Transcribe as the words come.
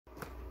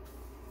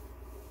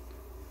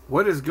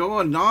What is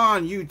going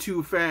on,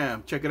 YouTube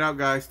fam? Check it out,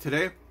 guys.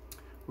 Today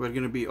we're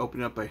going to be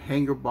opening up a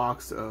hanger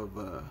box of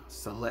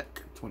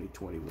Select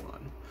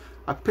 2021.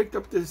 I picked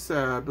up this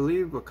I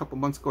believe a couple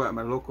months ago at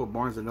my local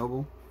Barnes &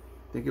 Noble.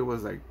 I think it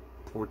was like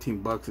 14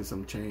 bucks and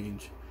some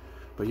change.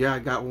 But yeah, I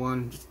got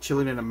one just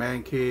chilling in a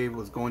man cave,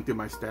 was going through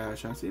my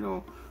stash. I said, you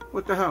know,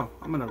 what the hell,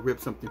 I'm going to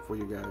rip something for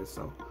you guys.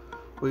 So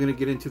we're going to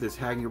get into this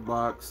hanger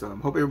box.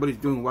 Hope everybody's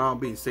doing well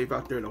and being safe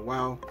out there in the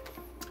wild.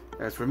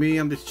 As for me,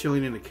 I'm just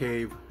chilling in the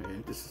cave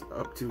and just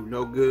up to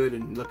no good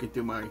and looking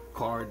through my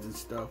cards and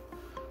stuff.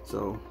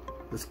 So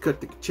let's cut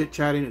the chit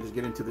chatting and just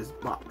get into this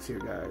box here,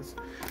 guys.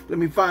 Let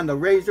me find the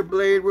razor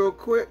blade real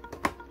quick.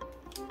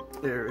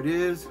 There it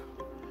is.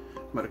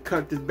 I'm gonna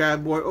cut this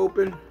bad boy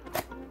open,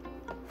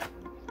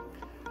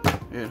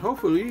 and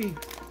hopefully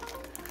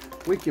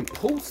we can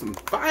pull some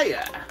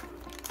fire.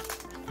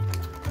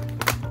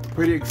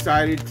 Pretty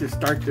excited to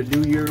start the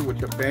new year with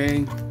the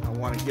bang. I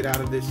want to get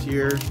out of this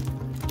year.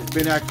 It's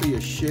been actually a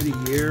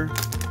shitty year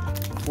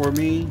for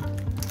me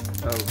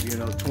of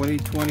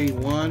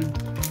 2021,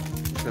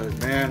 because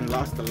man,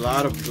 lost a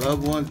lot of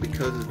loved ones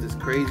because of this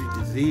crazy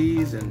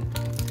disease, and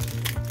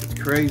it's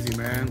crazy,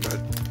 man.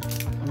 But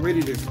I'm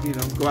ready to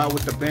go out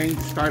with the bang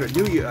to start a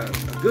new year, a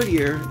good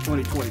year,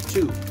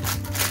 2022.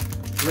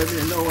 Let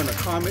me know in the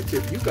comments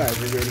if you guys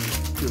are ready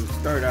to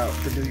start out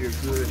the new year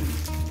good and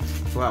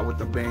go out with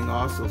the bang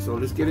also. So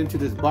let's get into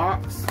this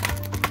box.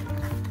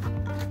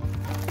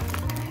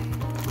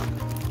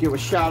 Give a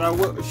shout out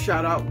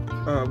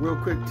real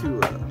quick to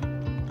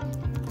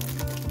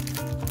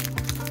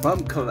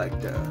Bum Card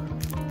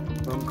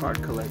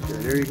Collector.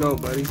 There you go,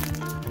 buddy.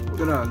 We're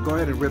gonna go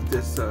ahead and rip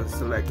this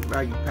Select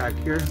value pack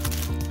here.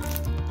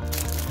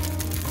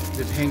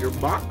 This hanger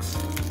box.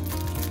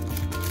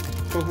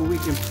 Hopefully we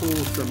can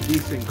pull some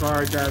decent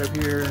cards out of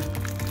here.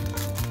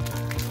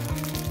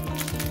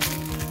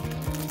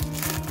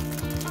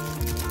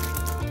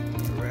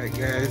 All right,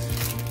 guys.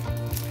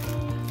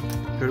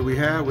 Who do we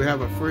have? We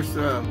have a first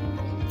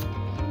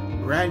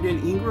Brandon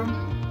Ingram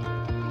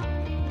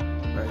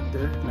right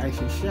there, nice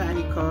and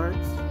shiny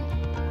cards.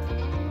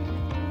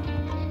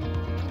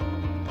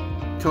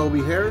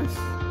 Toby Harris.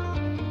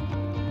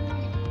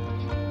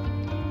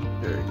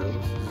 There he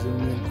goes.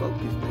 Zoom in,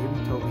 focus, baby.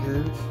 Toby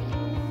Harris.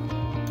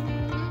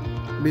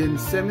 Ben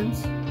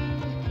Simmons.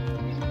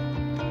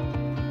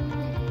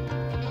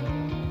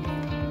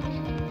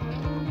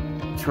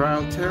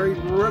 Trial Terry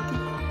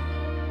rookie.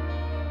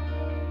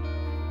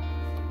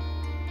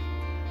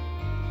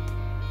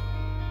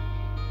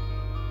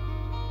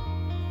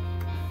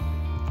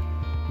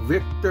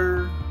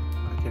 Victor,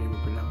 I can't even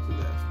pronounce his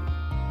last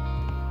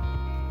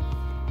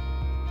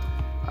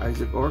name.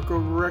 Isaac Orko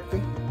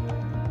rookie.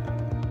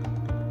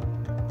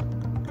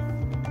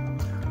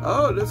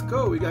 Oh, let's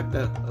go. We got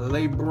the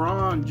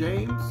LeBron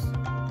James.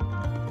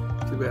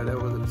 Too bad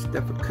that wasn't a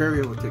Stephen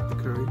Curry. We'll take the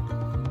Curry.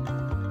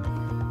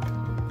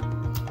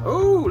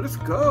 Oh, let's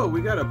go.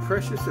 We got a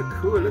Precious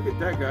Akua. Look at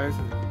that, guys.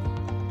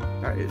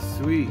 That is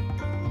sweet.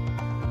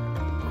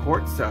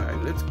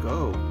 Courtside. Let's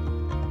go.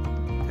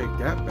 Take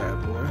that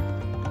bad boy.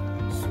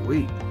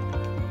 Sweet.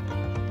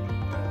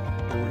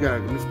 And we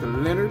got Mr.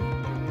 Leonard.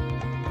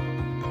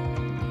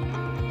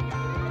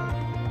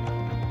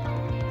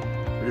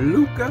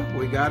 Luka.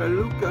 We got a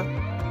Luka.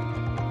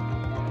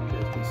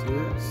 You can see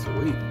that.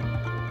 Sweet.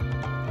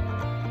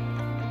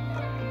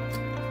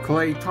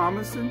 Klay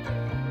Thompson.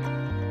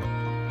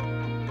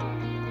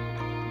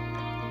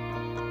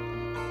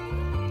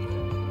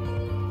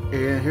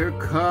 And here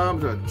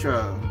comes a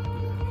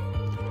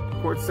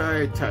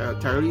courtside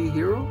Tylee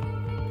Hero.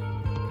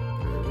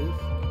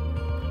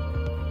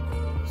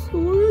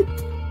 Sweet.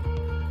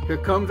 Here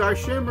comes our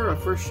shimmer. Our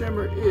first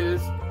shimmer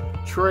is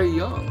Trae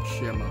Young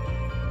shimmer.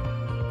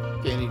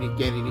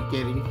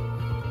 Kennedy.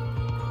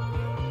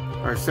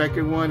 Our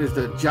second one is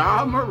the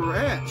Ja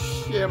Morant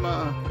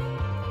shimmer.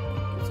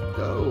 Let's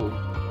go.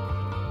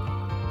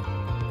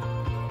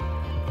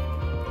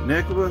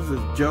 Next one is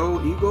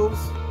Joe Eagles.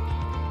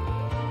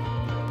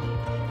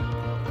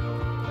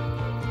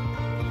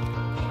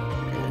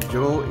 And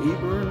Joel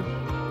Eber. I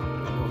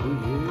don't know who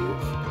he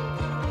is.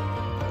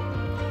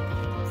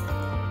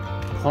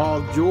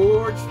 Paul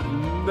George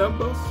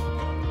numbers.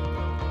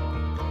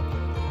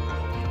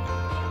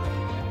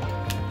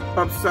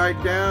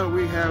 Upside down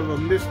we have a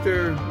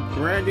Mr.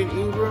 Brandon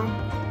Ingram.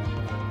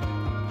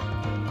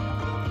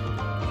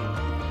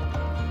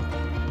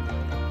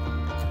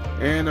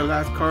 And the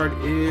last card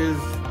is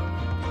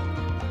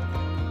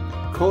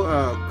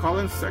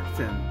Colin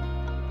Sexton.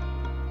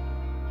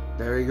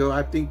 There you go.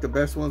 I think the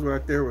best ones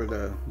right there were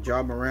the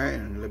Ja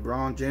Morant and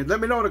LeBron James.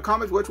 Let me know in the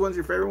comments which one's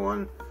your favorite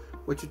one.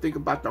 What you think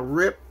about the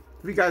rip.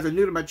 If you guys are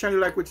new to my channel,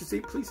 like what you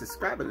see, please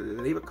subscribe and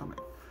leave a comment.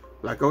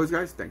 Like always,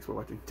 guys, thanks for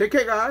watching. Take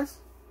care, guys.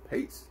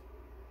 Peace.